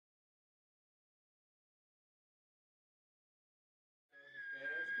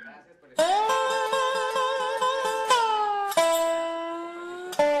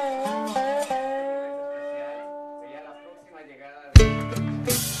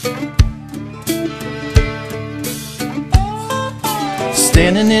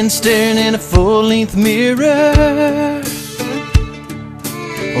standing and staring in a full-length mirror,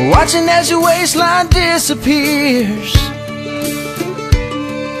 watching as your waistline disappears.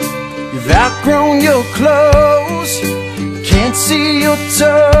 You've outgrown your clothes, can't see your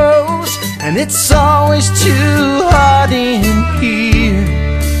toes, and it's always too hot in here.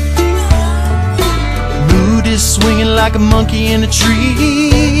 Mood is swinging like a monkey in a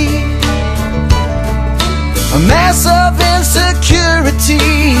tree, a mass of insecurity.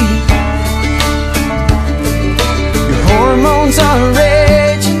 Your hormones are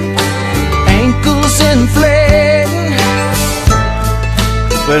raging, ankles inflating,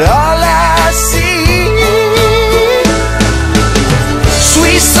 but all I see,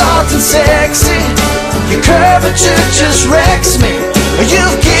 sweet, salt and sexy, your curvature just wrecks me.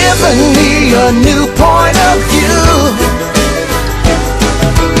 You've given me a new point of view,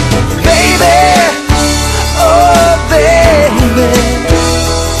 baby. Oh baby,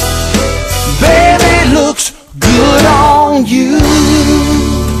 baby, looks good on you.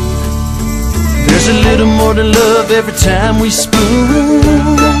 There's a little more to love every time we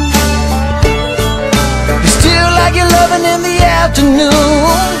spoon. You still like your loving in the afternoon.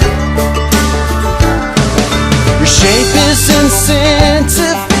 Your shape is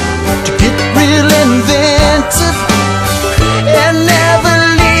incentive to get real inventive and never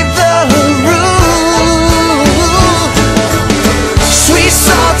leave the room. Sweet,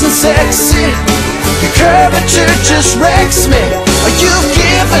 salt and sexy, your curvature just wrecks me. You've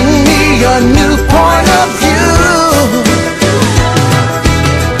given me a new point of view,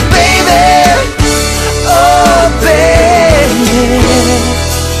 baby. Oh baby,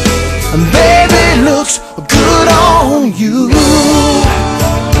 baby, looks good on you,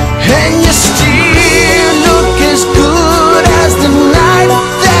 and you still look as good as the night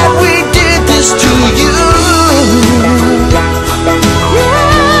that we did this to you.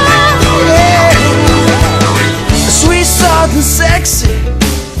 Yeah. Sweet, salt and sexy,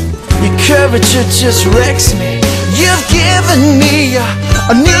 your curvature just wrecks me. You've given me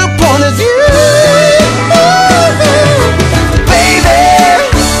a new point of view, baby.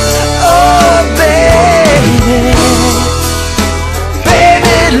 Oh baby,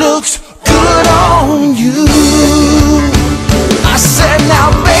 baby, looks good on you. I said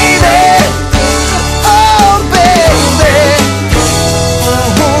now baby, oh baby,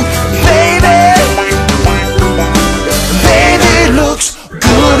 baby, baby, looks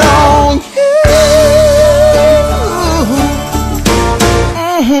good on you.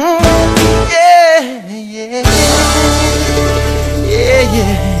 Yeah.